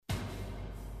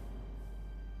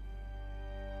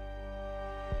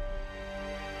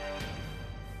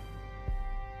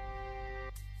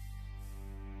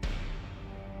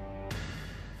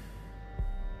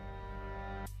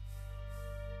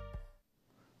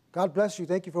God bless you.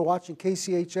 Thank you for watching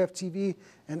KCHF TV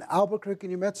in Albuquerque,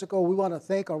 New Mexico. We want to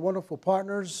thank our wonderful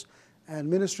partners and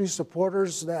ministry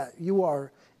supporters that you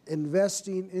are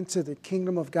investing into the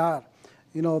kingdom of God.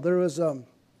 You know, there was a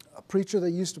preacher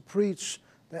that used to preach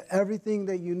that everything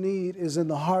that you need is in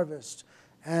the harvest.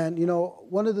 And, you know,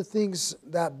 one of the things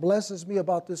that blesses me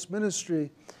about this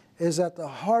ministry is that the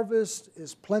harvest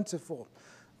is plentiful.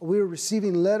 We're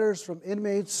receiving letters from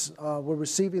inmates. We're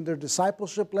receiving their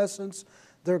discipleship lessons.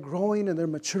 They're growing and they're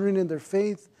maturing in their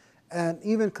faith. And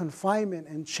even confinement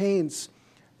and chains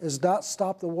does not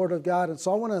stop the word of God. And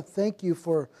so I want to thank you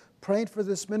for praying for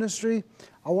this ministry.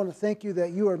 I want to thank you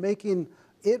that you are making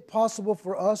it possible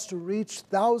for us to reach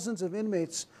thousands of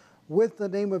inmates with the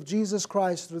name of Jesus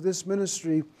Christ through this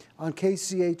ministry on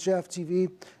KCHF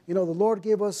TV. You know, the Lord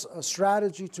gave us a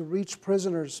strategy to reach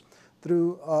prisoners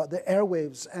through the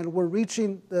airwaves, and we're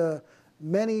reaching the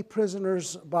many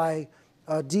prisoners by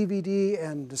DVD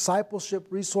and discipleship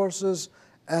resources.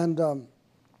 And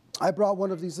I brought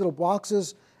one of these little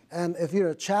boxes, and if you're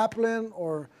a chaplain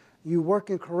or you work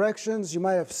in corrections, you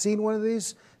might have seen one of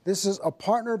these. This is a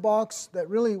partner box that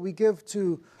really we give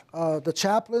to the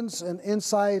chaplains, and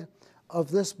inside of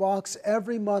this box,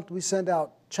 every month we send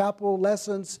out chapel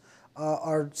lessons,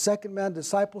 our Second Man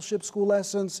Discipleship School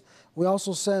lessons. We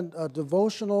also send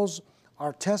devotionals,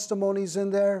 our testimonies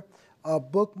in there,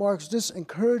 bookmarks, just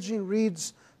encouraging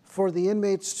reads for the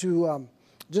inmates to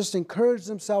just encourage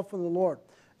themselves in the Lord.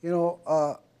 You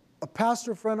know, a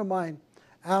pastor friend of mine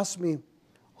asked me,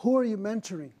 who are you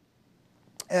mentoring?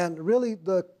 And really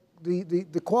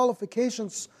the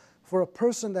qualifications for a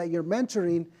person that you're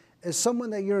mentoring is someone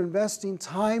that you're investing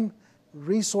time,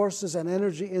 resources, and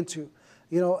energy into.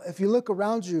 You know, if you look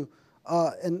around you,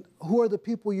 and who are the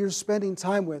people you're spending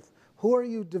time with? Who are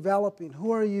you developing?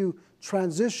 Who are you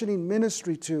transitioning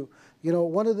ministry to? You know,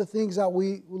 one of the things that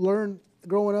we learned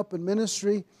growing up in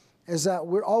ministry is that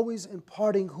we're always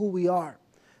imparting who we are.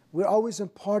 We're always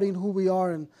imparting who we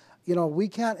are. And, you know, we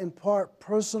can't impart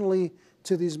personally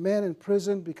to these men in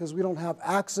prison because we don't have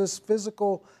access,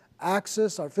 physical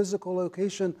access. Our physical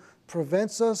location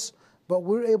prevents us. But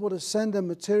we're able to send them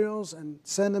materials and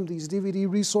send them these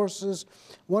DVD resources.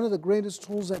 One of the greatest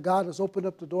tools that God has opened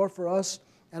up the door for us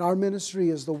and our ministry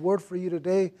is the Word for You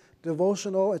Today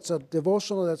devotional. It's a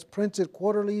devotional that's printed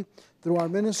quarterly through our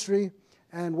ministry.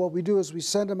 And what we do is we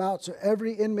send them out to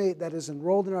every inmate that is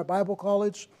enrolled in our Bible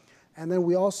college. And then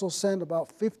we also send about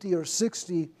 50 or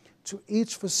 60 to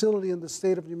each facility in the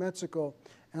state of New Mexico.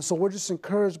 And so we're just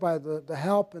encouraged by the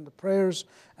help and the prayers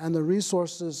and the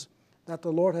resources that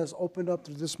the Lord has opened up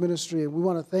through this ministry. And we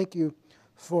want to thank you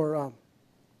for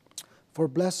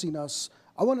blessing us.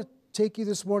 I want to take you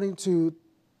this morning to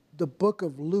the book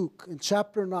of Luke in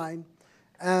chapter 9.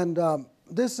 And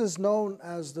this is known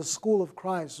as the School of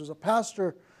Christ. There's a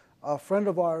pastor, a friend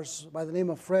of ours by the name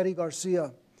of Freddie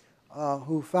Garcia,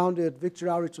 who founded Victory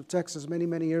Outreach of Texas many,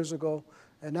 many years ago.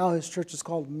 And now his church is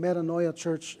called Metanoia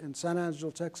Church in San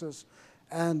Angelo, Texas.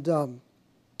 And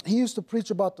he used to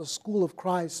preach about the School of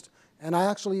Christ. And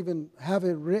I actually even have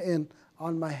it written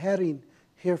on my heading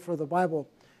here for the Bible.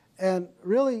 And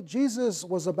really, Jesus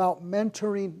was about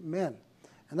mentoring men.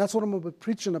 And that's what I'm going to be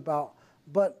preaching about.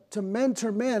 But to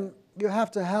mentor men, you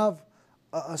have to have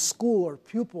a school or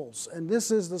pupils. And this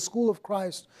is the School of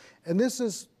Christ. And this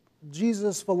is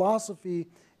Jesus' philosophy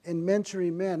in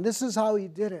mentoring men. This is how he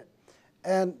did it.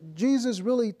 And Jesus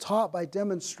really taught by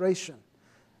demonstration.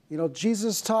 You know,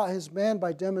 Jesus taught his men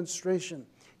by demonstration.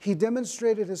 He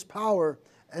demonstrated his power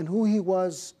and who he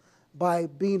was by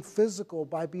being physical,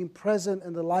 by being present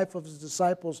in the life of his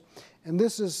disciples. And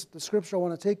this is the scripture I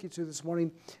want to take you to this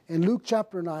morning in Luke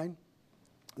chapter 9.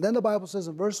 Then the Bible says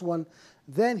in verse 1,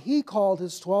 then he called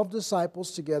his 12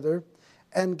 disciples together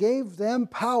and gave them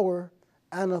power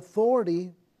and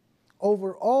authority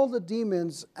over all the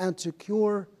demons and to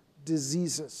cure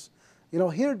diseases. You know,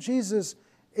 here Jesus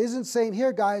isn't saying,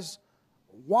 here guys,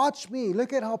 watch me.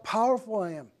 Look at how powerful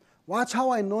I am. Watch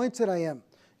how anointed I am.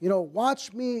 You know,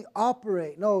 watch me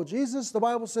operate. No, Jesus, the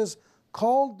Bible says,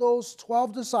 called those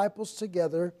 12 disciples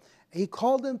together. He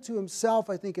called them to himself.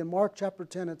 I think in Mark chapter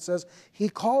 10 it says, he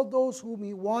called those whom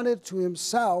he wanted to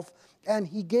himself, and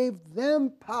he gave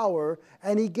them power,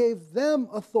 and he gave them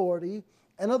authority.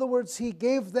 In other words, he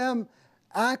gave them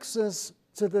access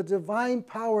to the divine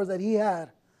power that he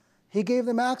had. He gave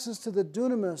them access to the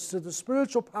dunamis, to the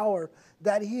spiritual power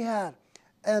that he had.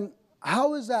 And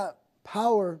how is that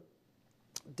power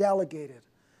delegated?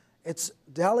 It's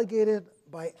delegated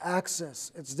by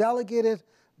access. It's delegated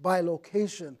by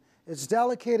location. It's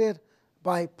delegated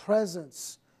by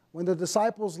presence. When the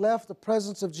disciples left the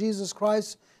presence of Jesus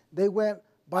Christ, they went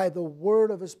by the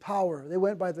word of his power. They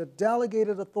went by the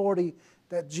delegated authority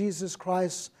that Jesus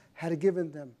Christ had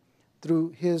given them through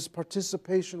his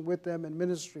participation with them in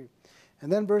ministry.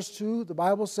 And then verse 2, the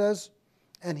Bible says,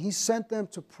 and he sent them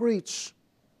to preach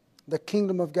the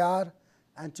kingdom of God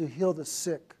and to heal the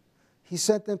sick. He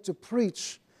sent them to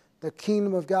preach the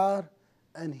kingdom of God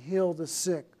and heal the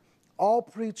sick. All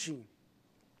preaching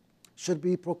should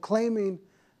be proclaiming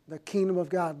the kingdom of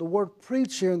God. The word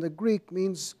preach here in the Greek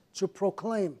means to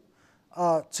proclaim,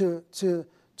 to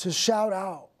shout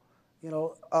out. You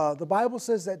know, the Bible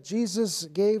says that Jesus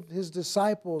gave his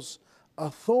disciples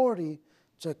authority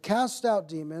to cast out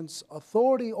demons,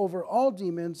 authority over all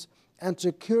demons, and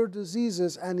to cure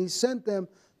diseases. And he sent them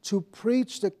to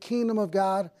preach the kingdom of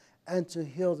God and to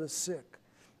heal the sick.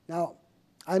 Now,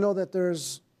 I know that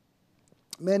there's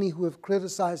many who have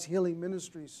criticized healing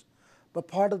ministries, but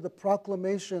part of the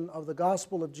proclamation of the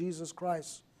gospel of Jesus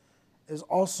Christ is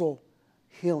also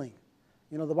healing.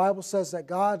 You know, the Bible says that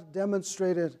God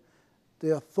demonstrated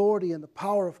the authority and the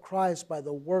power of Christ by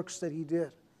the works that he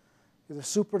did. The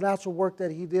supernatural work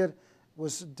that he did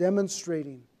was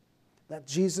demonstrating that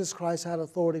Jesus Christ had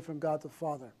authority from God the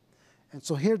Father. And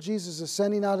so here Jesus is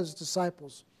sending out his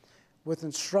disciples with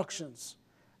instructions.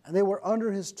 And they were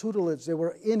under his tutelage. They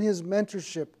were in his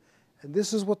mentorship. And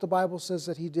this is what the Bible says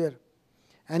that he did.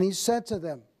 And he said to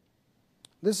them,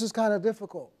 this is kind of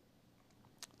difficult.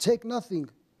 Take nothing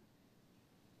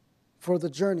for the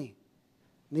journey,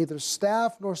 neither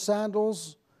staff nor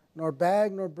sandals, nor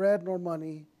bag, nor bread, nor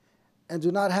money, and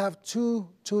do not have 2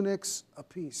 tunics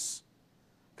apiece.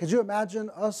 Could you imagine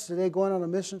us today going on a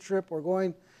mission trip or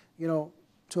going, you know,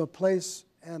 to a place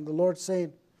and the Lord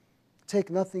saying, take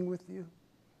nothing with you?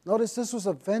 Notice this was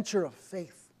a venture of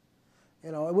faith.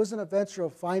 You know, it wasn't a venture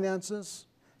of finances.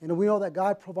 You know, we know that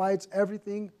God provides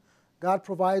everything. God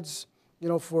provides, you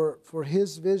know, for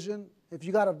his vision. If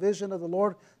you got a vision of the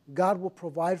Lord, God will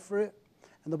provide for it.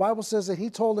 And the Bible says that he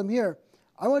told him here,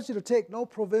 I want you to take no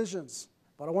provisions,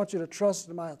 but I want you to trust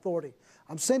in my authority.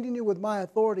 I'm sending you with my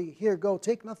authority. Here, go,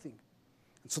 take nothing.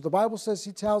 And so the Bible says,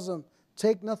 he tells them,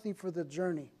 take nothing for the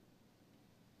journey.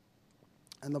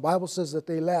 And the Bible says that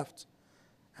they left.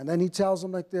 And then he tells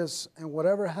them like this, and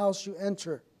whatever house you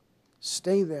enter,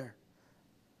 stay there.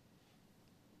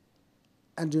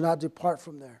 And do not depart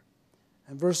from there.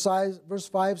 And verse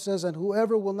 5 says, and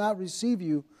whoever will not receive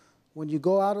you when you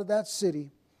go out of that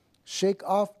city, shake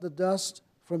off the dust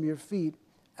from your feet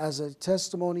as a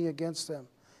testimony against them.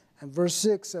 And verse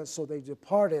 6 says, so they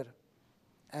departed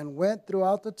and went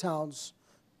throughout the towns,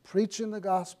 preaching the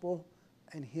gospel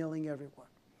and healing everyone.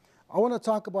 I want to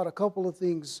talk about a couple of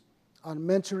things on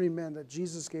mentoring men that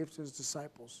Jesus gave to his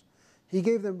disciples. He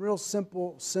gave them real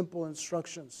simple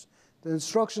instructions. The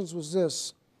instructions was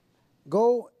this: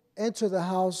 go enter the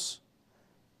house,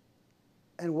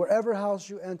 and wherever house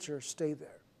you enter, stay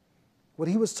there. What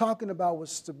he was talking about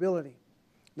was stability.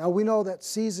 Now we know that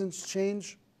seasons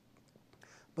change,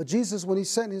 but Jesus, when he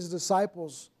sent his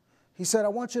disciples, he said, I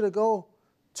want you to go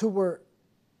to where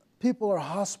people are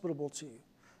hospitable to you.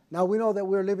 Now we know that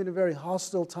we're living in very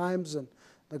hostile times, and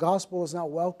the gospel is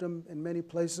not welcome in many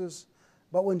places.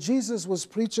 But when Jesus was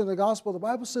preaching the gospel, the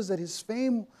Bible says that his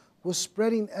fame was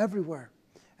spreading everywhere.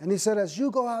 And he said, as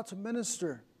you go out to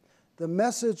minister the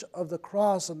message of the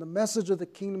cross and the message of the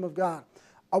kingdom of God,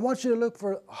 I want you to look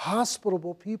for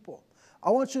hospitable people. I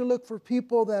want you to look for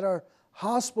people that are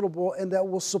hospitable and that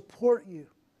will support you.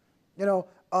 You know,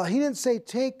 he didn't say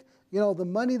take, you know, the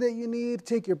money that you need,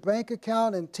 take your bank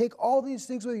account and take all these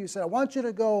things with you. He said, I want you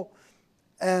to go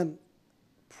and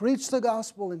preach the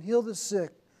gospel and heal the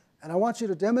sick. And I want you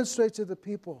to demonstrate to the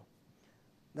people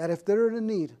that if they're in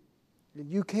need, and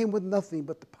you came with nothing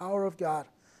but the power of God,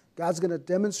 God's going to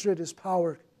demonstrate his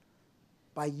power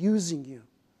by using you.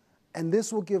 And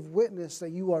this will give witness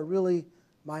that you are really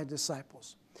my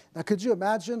disciples. Now, could you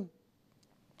imagine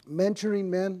mentoring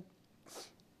men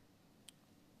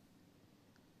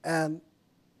and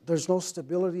there's no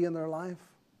stability in their life?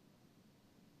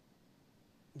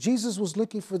 Jesus was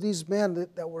looking for these men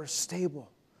that were stable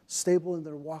in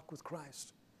their walk with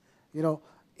Christ. You know,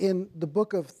 in the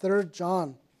book of 3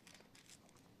 John,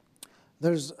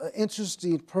 there's an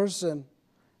interesting person,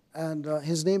 and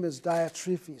his name is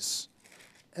Diotrephes.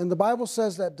 And the Bible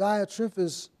says that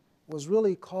Diotrephes was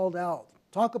really called out.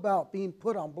 Talk about being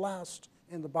put on blast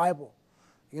in the Bible.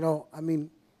 You know, I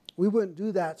mean, we wouldn't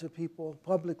do that to people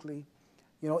publicly.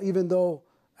 You know, even though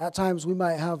at times we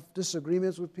might have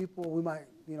disagreements with people, we might,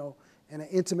 you know, in an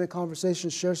intimate conversation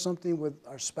share something with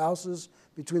our spouses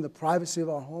between the privacy of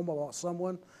our home about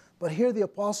someone. But here the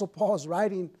Apostle Paul is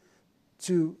writing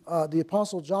to, the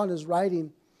Apostle John is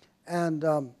writing, and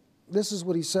this is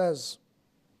what he says.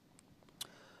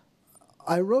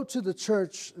 I wrote to the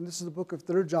church, and this is the book of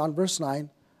 3 John, verse 9.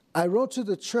 I wrote to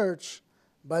the church,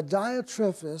 but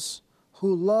Diotrephes,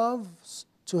 who loves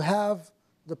to have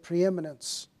the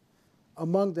preeminence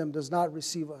among them, does not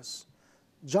receive us.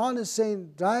 John is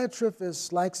saying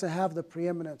Diotrephes likes to have the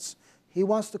preeminence. He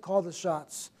wants to call the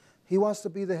shots. He wants to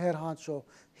be the head honcho.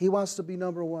 He wants to be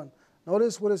number one.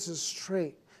 Notice what is his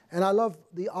trait. And I love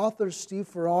the author Steve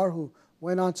Farrar, who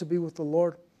went on to be with the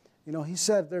Lord. You know, he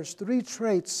said there's 3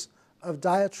 traits of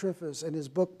Diotrephes in his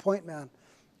book, Point Man.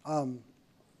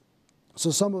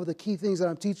 So some of the key things that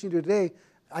I'm teaching you today,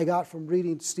 I got from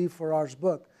reading Steve Farrar's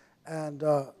book. And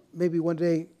maybe one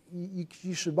day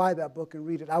you should buy that book and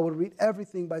read it. I would read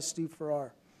everything by Steve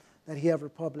Farrar that he ever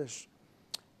published.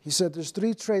 He said there's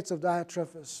 3 traits of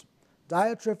Diotrephes.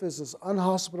 Diotrephes is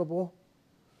unhospitable,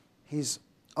 he's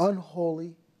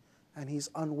unholy, and he's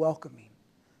unwelcoming.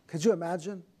 Could you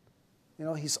imagine? You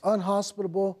know, he's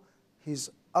unhospitable, he's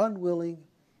unwilling,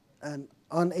 and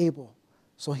unable.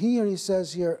 So here he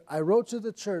says here, I wrote to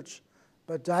the church,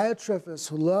 but Diotrephes,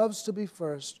 who loves to be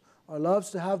first, or loves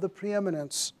to have the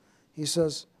preeminence, he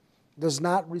says, does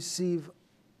not receive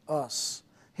us.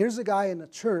 Here's a guy in the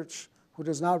church who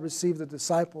does not receive the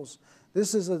disciples.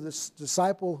 This is a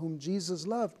disciple whom Jesus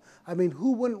loved. I mean,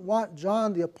 who wouldn't want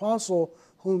John the apostle,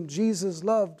 whom Jesus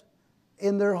loved,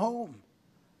 in their home?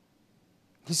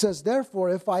 He says,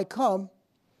 therefore, if I come,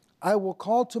 I will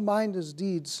call to mind his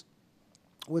deeds,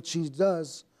 which he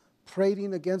does,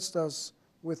 prating against us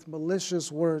with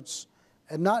malicious words.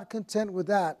 And not content with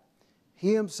that,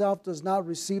 he himself does not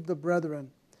receive the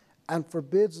brethren, and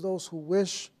forbids those who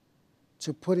wish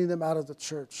to putting them out of the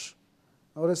church.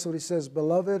 Notice what he says,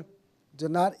 beloved, do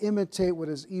not imitate what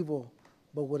is evil,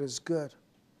 but what is good.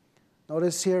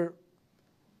 Notice here,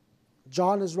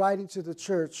 John is writing to the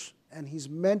church, and he's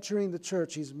mentoring the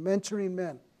church. He's mentoring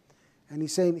men. And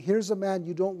he's saying, here's a man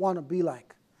you don't want to be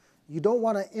like. You don't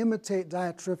want to imitate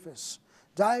Diotrephes.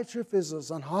 Diotrephes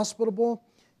is unhospitable,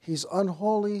 he's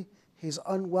unholy, he's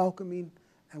unwelcoming.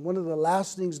 And one of the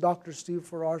last things Dr. Steve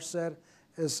Farrar said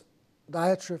is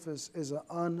Diotrephes is an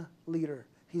unleader.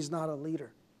 He's not a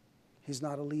leader. He's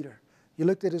not a leader. You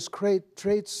looked at his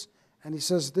traits, and he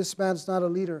says, this man's not a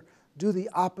leader. Do the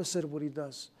opposite of what he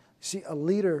does. You see, a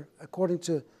leader, according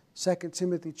to 2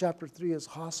 Timothy chapter 3, is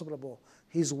hospitable.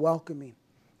 He's welcoming.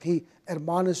 He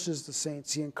admonishes the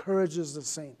saints. He encourages the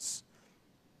saints.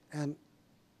 And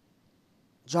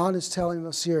John is telling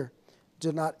us here,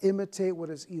 do not imitate what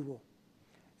is evil.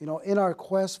 You know, in our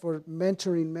quest for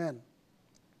mentoring men,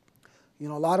 you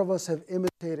know, a lot of us have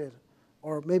imitated,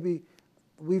 or maybe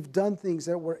we've done things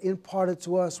that were imparted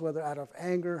to us, whether out of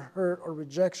anger, hurt, or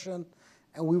rejection,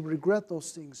 and we regret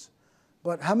those things.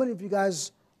 But how many of you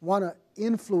guys want to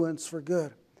influence for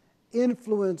good?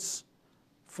 Influence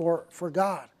for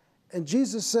God. And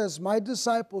Jesus says, my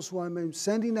disciples who I'm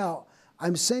sending out,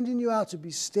 I'm sending you out to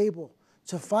be stable,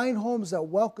 to find homes that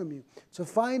welcome you, to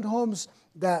find homes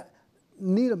that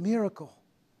need a miracle.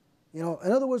 You know,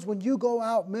 in other words, when you go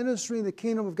out ministering the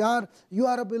kingdom of God, you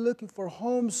ought to be looking for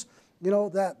homes, you know,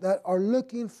 that are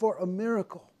looking for a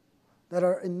miracle, that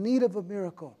are in need of a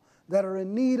miracle, that are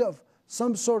in need of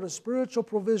some sort of spiritual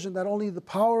provision that only the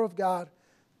power of God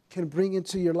can bring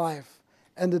into your life.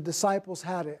 And the disciples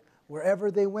had it.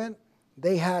 Wherever they went,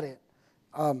 they had it.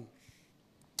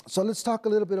 So let's talk a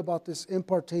little bit about this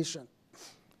impartation.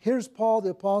 Here's Paul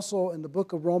the apostle in the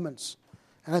book of Romans.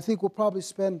 And I think we'll probably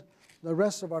spend the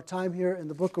rest of our time here in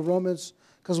the book of Romans,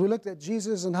 because we looked at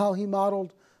Jesus and how he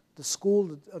modeled the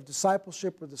school of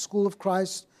discipleship, or the school of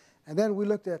Christ. And then we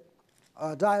looked at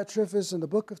Diotrephes in the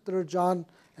book of 3 John.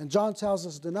 And John tells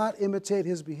us, do not imitate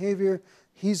his behavior.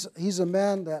 He's a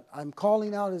man that I'm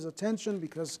calling out his attention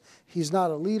because he's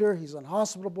not a leader. He's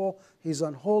unhospitable. He's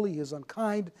unholy. He's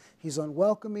unkind. He's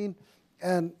unwelcoming.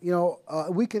 And, you know,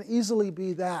 we can easily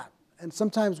be that. And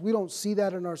sometimes we don't see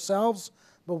that in ourselves,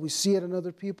 but we see it in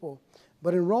other people.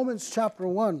 But in Romans chapter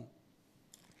 1,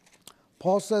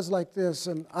 Paul says like this,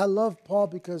 and I love Paul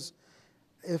because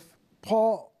if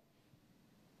Paul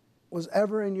was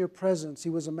ever in your presence, he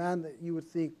was a man that you would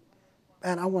think,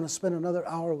 man, I want to spend another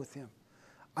hour with him.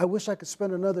 I wish I could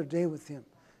spend another day with him.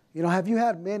 You know, have you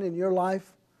had men in your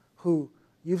life who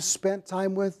you've spent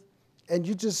time with and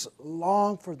you just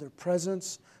long for their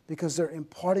presence because they're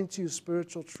imparting to you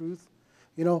spiritual truth?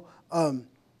 You know,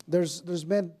 there's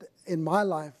men in my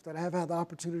life that I have had the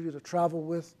opportunity to travel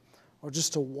with or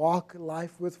just to walk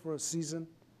life with for a season.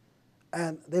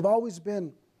 And they've always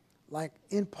been like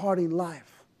imparting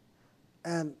life.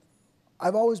 And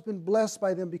I've always been blessed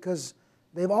by them because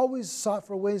they've always sought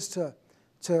for ways to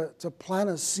plant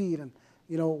a seed. And,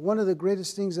 you know, one of the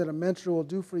greatest things that a mentor will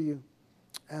do for you,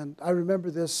 and I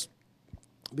remember this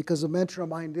because a mentor of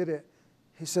mine did it.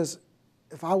 He says,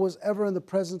 if I was ever in the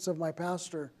presence of my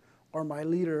pastor or my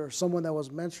leader or someone that was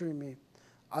mentoring me,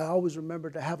 I always remember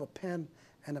to have a pen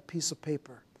and a piece of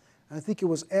paper. And I think it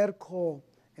was Ed Cole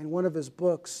in one of his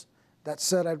books that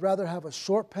said, I'd rather have a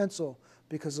short pencil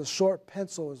because a short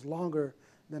pencil is longer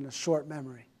than a short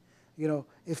memory. You know,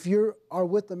 if you are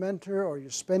with the mentor or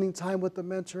you're spending time with the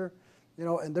mentor, you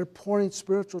know, and they're pouring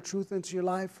spiritual truth into your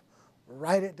life,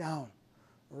 write it down.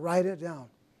 Write it down.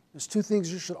 There's two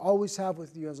things you should always have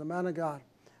with you as a man of God,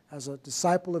 as a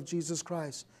disciple of Jesus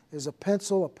Christ, is a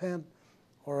pencil, a pen,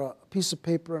 or a piece of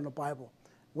paper and a Bible.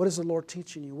 What is the Lord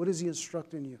teaching you? What is He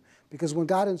instructing you? Because when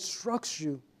God instructs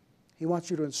you, He wants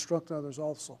you to instruct others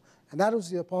also. And that is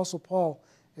what the Apostle Paul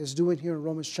is doing here in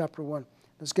Romans chapter 1.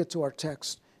 Let's get to our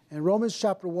text. In Romans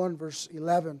chapter 1, verse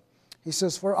 11, he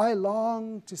says, for I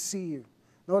long to see you.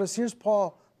 Notice, here's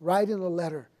Paul writing a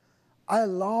letter. I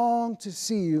long to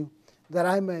see you that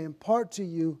I may impart to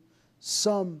you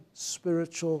some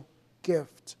spiritual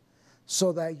gift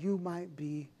so that you might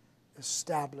be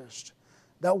established.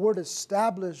 That word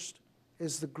established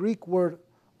is the Greek word,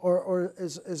 or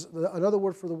is another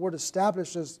word for the word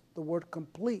established is the word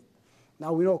complete.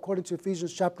 Now we know according to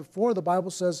Ephesians chapter 4, the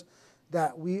Bible says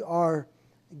that we are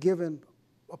given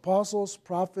apostles,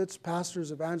 prophets,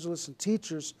 pastors, evangelists, and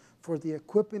teachers for the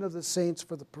equipping of the saints,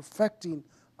 for the perfecting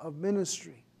of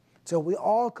ministry, till we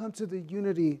all come to the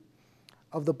unity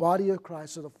of the body of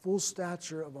Christ, to the full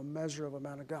stature of a measure of a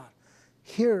man of God.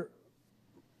 Here,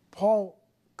 Paul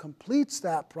completes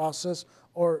that process,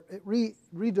 or it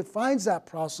redefines that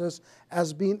process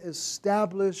as being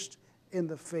established in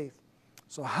the faith.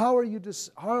 So how are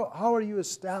you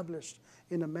established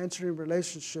in a mentoring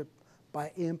relationship?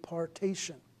 By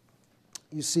impartation.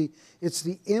 You see, it's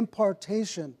the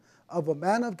impartation of a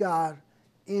man of God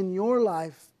in your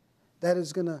life that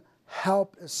is going to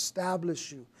help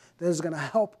establish you, that is going to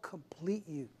help complete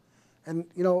you. And,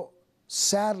 you know,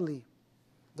 sadly,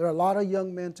 there are a lot of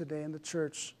young men today in the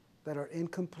church that are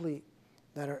incomplete,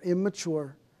 that are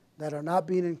immature, that are not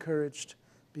being encouraged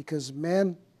because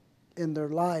men in their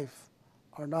life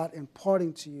are not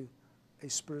imparting to you a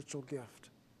spiritual gift.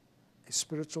 A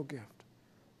spiritual gift.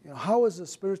 You know, how is a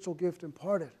spiritual gift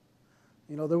imparted?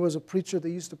 You know, there was a preacher that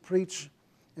used to preach,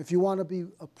 if you want to be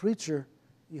a preacher,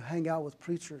 you hang out with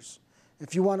preachers.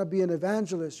 If you want to be an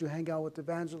evangelist, you hang out with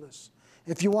evangelists.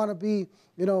 If you want to be,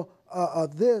 you know,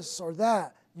 this or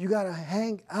that, you got to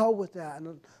hang out with that.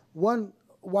 And one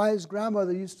wise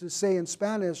grandmother used to say in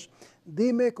Spanish,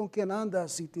 dime con quién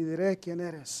andas y te diré quién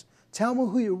eres. Tell me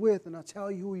who you're with and I'll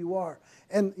tell you who you are.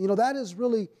 And, you know, that is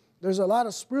really, there's a lot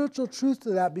of spiritual truth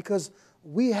to that because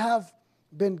we have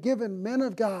been given men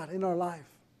of God in our life.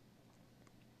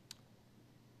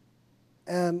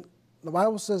 And the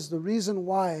Bible says the reason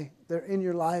why they're in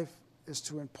your life is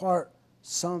to impart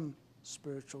some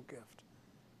spiritual gift.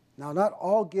 Now, not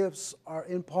all gifts are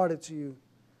imparted to you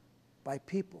by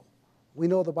people. We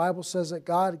know the Bible says that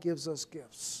God gives us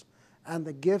gifts. And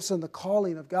the gifts and the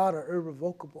calling of God are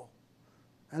irrevocable.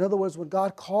 In other words, when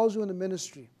God calls you into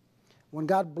ministry, when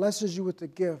God blesses you with the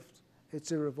gift,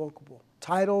 it's irrevocable.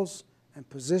 Titles and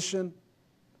position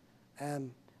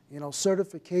and, you know,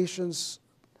 certifications,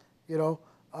 you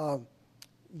know,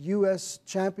 U.S.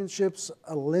 championships,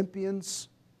 Olympians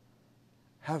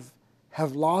have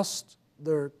lost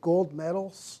their gold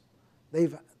medals.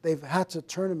 They've had to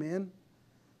turn them in.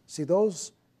 See,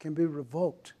 those can be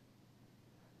revoked.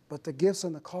 But the gifts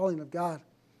and the calling of God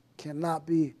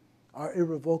are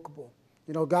irrevocable.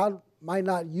 You know, God might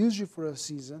not use you for a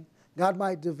season. God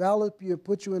might develop you and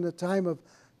put you in a time of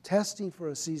testing for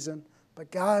a season,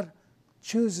 but God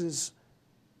chooses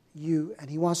you and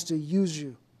He wants to use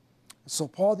you. So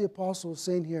Paul the Apostle is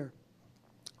saying here,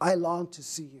 I long to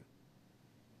see you.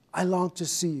 I long to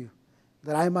see you,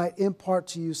 that I might impart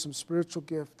to you some spiritual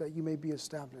gift that you may be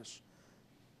established.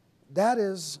 That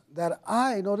is, that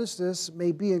I, notice this,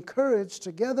 may be encouraged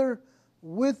together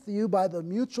with you by the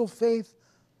mutual faith,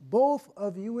 both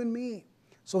of you and me.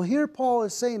 So here Paul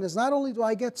is saying is not only do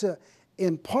I get to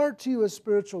impart to you a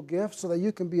spiritual gift so that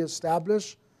you can be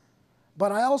established,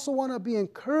 but I also want to be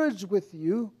encouraged with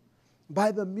you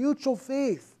by the mutual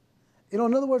faith. You know,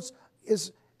 in other words,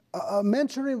 is a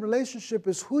mentoring relationship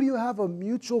is who do you have a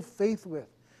mutual faith with?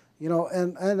 You know,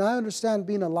 and I understand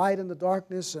being a light in the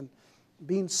darkness and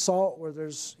being salt where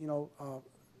there's, you know,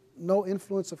 no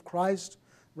influence of Christ,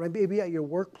 right? Maybe at your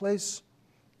workplace,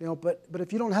 you know, but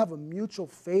if you don't have a mutual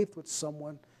faith with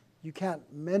someone, you can't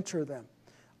mentor them.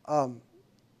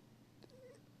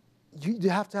 You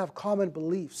have to have common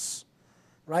beliefs,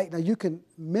 right? Now, you can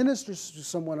minister to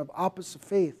someone of opposite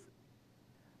faith,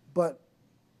 but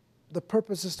the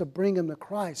purpose is to bring him to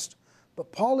Christ.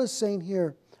 But Paul is saying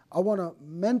here, I want to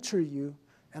mentor you,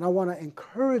 and I want to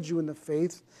encourage you in the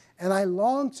faith, and I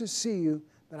long to see you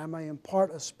that I may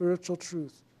impart a spiritual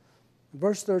truth. In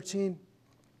verse 13,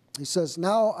 he says,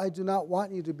 now I do not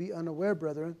want you to be unaware,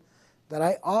 brethren, that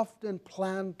I often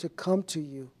planned to come to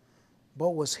you,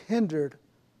 but was hindered,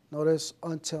 notice,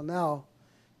 until now,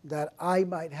 that I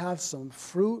might have some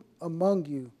fruit among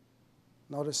you.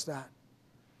 Notice that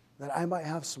I might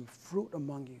have some fruit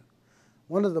among you.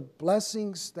 One of the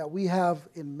blessings that we have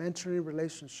in mentoring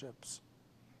relationships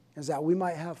is that we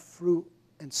might have fruit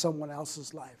in someone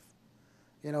else's life.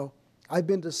 You know, I've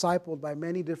been discipled by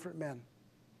many different men,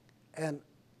 and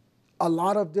a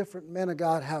lot of different men of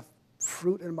God have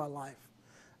fruit in my life.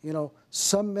 You know,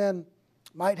 some men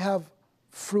might have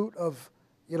fruit of,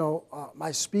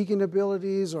 my speaking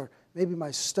abilities, or maybe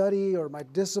my study or my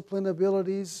discipline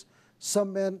abilities.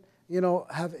 Some men,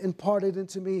 have imparted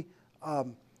into me, how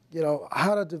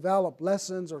to develop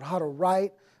lessons, or how to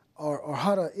write, or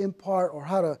how to impart, or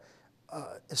how to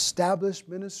establish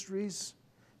ministries.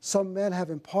 Some men have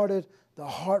imparted the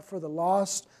heart for the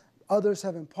lost. Others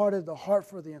have imparted the heart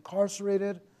for the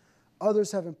incarcerated.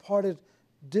 Others have imparted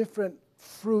different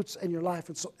fruits in your life.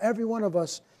 And so every one of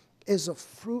us is a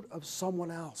fruit of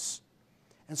someone else.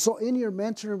 And so in your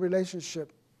mentoring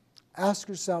relationship, ask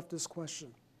yourself this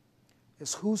question: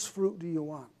 is whose fruit do you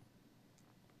want?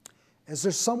 Is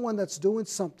there someone that's doing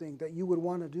something that you would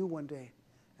want to do one day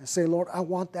and say, Lord, I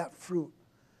want that fruit?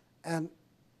 And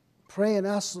pray and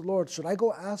ask the Lord, should I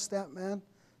go ask that man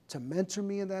to mentor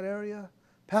me in that area?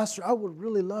 Pastor, I would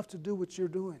really love to do what you're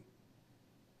doing.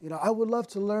 I would love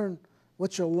to learn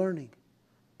what you're learning.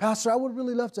 Pastor, I would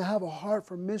really love to have a heart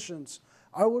for missions.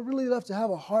 I would really love to have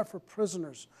a heart for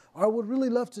prisoners. I would really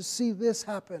love to see this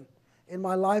happen in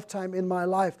my lifetime, in my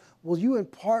life. Will you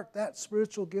impart that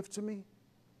spiritual gift to me?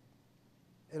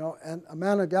 And a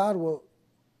man of God will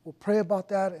pray about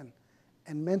that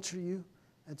and mentor you.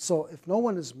 And so if no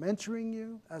one is mentoring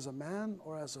you as a man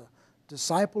or as a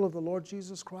disciple of the Lord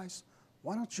Jesus Christ,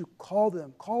 why don't you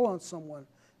call on someone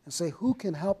and say, who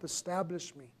can help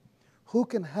establish me? Who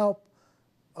can help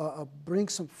bring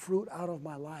some fruit out of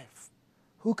my life?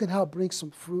 Who can help bring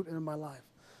some fruit into my life?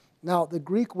 Now, the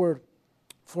Greek word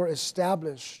for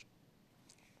established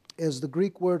is the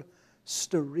Greek word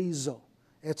sterizo.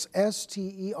 It's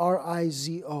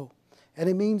S-T-E-R-I-Z-O. And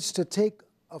it means to take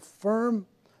a firm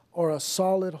or a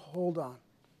solid hold on.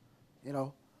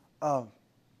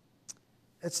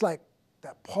 It's like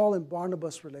that Paul and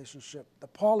Barnabas relationship, the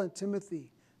Paul and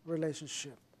Timothy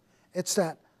relationship. It's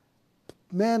that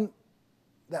men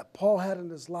that Paul had in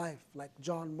his life, like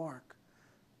John Mark.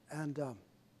 And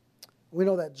we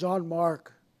know that John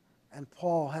Mark and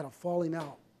Paul had a falling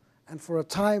out. And for a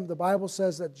time, the Bible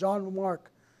says that John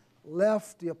Mark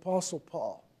left the Apostle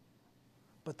Paul.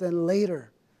 But then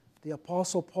later, the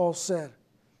Apostle Paul said,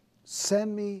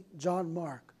 send me John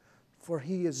Mark, for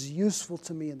he is useful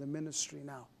to me in the ministry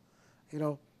now.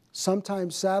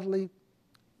 Sometimes, sadly,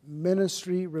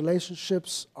 ministry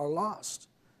relationships are lost.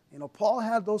 Paul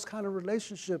had those kind of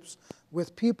relationships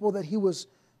with people that he was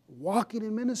walking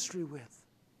in ministry with.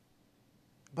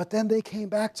 But then they came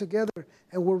back together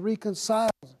and were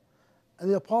reconciled. And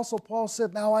the Apostle Paul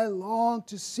said, now I long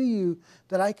to see you,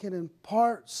 that I can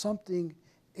impart something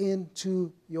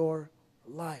into your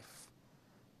life.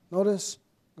 Notice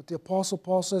what the Apostle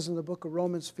Paul says in the book of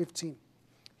Romans 15.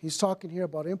 He's talking here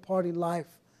about imparting life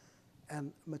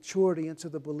and maturity into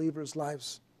the believers'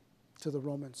 lives to the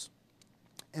Romans.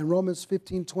 In Romans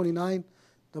 15:29,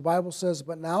 the Bible says,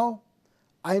 but now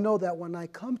I know that when I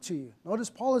come to you, notice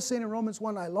Paul is saying in Romans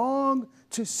 1, I long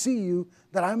to see you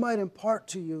that I might impart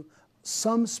to you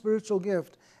some spiritual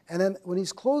gift. And then when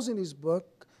he's closing his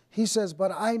book, he says,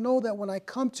 but I know that when I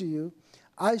come to you,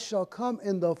 I shall come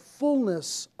in the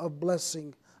fullness of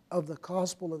blessing of the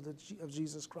gospel of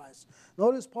Jesus Christ.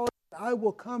 Notice Paul said, I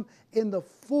will come in the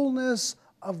fullness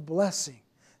of blessing.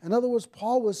 In other words,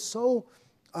 Paul was so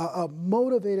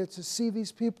motivated to see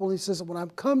these people. He says, when I'm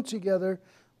come together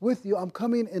with you, I'm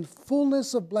coming in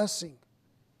fullness of blessing.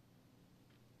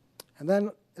 And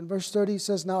then in verse 30, he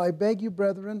says, now I beg you,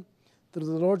 brethren, through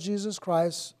the Lord Jesus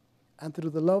Christ and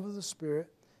through the love of the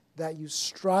Spirit, that you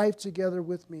strive together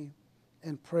with me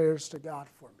in prayers to God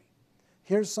for me.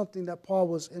 Here's something that Paul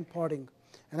was imparting.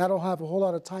 And I don't have a whole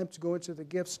lot of time to go into the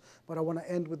gifts, but I want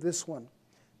to end with this one.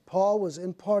 Paul was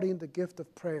imparting the gift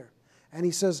of prayer. And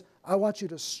he says, I want you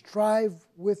to strive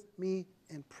with me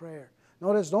in prayer.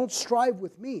 Notice, don't strive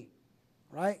with me,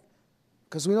 right?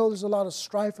 Because we know there's a lot of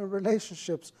strife in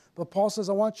relationships. But Paul says,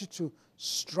 I want you to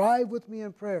strive with me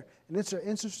in prayer. And it's an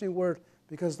interesting word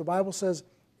because the Bible says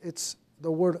it's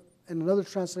the word in another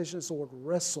translation, it's the word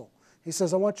wrestle. He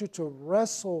says, I want you to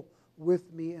wrestle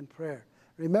with me in prayer.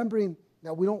 Remembering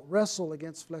that we don't wrestle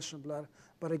against flesh and blood,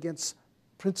 but against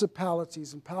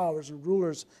principalities and powers and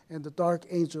rulers and the dark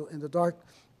angel in the dark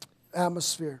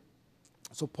atmosphere.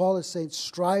 So Paul is saying,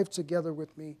 strive together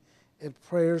with me in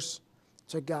prayers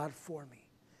to God for me.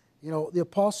 You know, the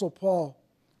Apostle Paul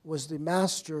was the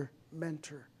master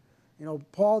mentor. You know,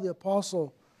 Paul the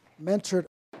Apostle mentored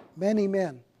many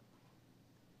men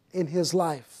in his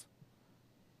life.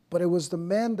 But it was the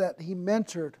men that he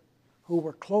mentored who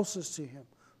were closest to him,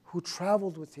 who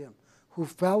traveled with him, who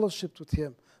fellowshiped with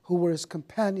him, who were his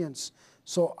companions.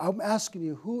 So I'm asking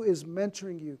you, who is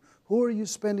mentoring you? Who are you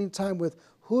spending time with?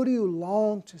 Who do you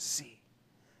long to see?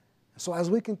 So as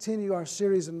we continue our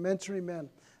series in mentoring men,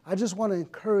 I just want to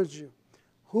encourage you.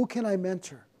 Who can I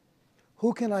mentor?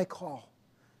 Who can I call?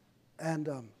 And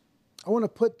I want to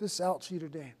put this out to you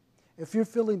today. If you're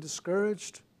feeling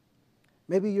discouraged,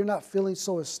 maybe you're not feeling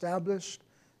so established,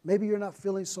 maybe you're not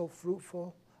feeling so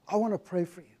fruitful, I want to pray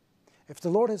for you. If the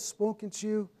Lord has spoken to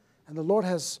you and the Lord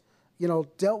has,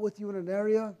 dealt with you in an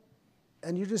area,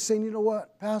 and you're just saying, you know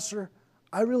what, Pastor,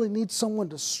 I really need someone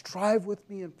to strive with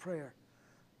me in prayer.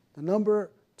 The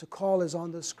number to call is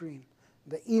on the screen.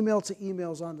 The email to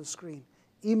email is on the screen.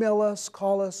 Email us,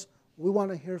 call us. We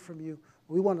want to hear from you.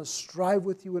 We want to strive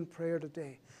with you in prayer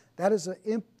today. That is an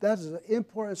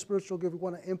important spiritual gift we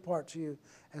want to impart to you.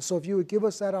 And so if you would give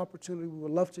us that opportunity, we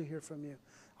would love to hear from you.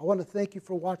 I want to thank you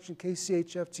for watching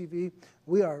KCHF TV.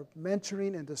 We are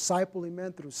mentoring and discipling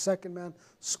men through Second Man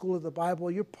School of the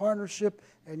Bible. Your partnership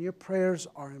and your prayers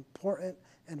are important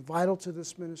and vital to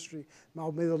this ministry. Now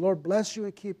may the Lord bless you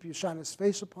and keep you, shine His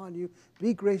face upon you,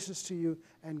 be gracious to you,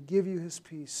 and give you His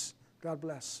peace. God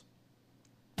bless.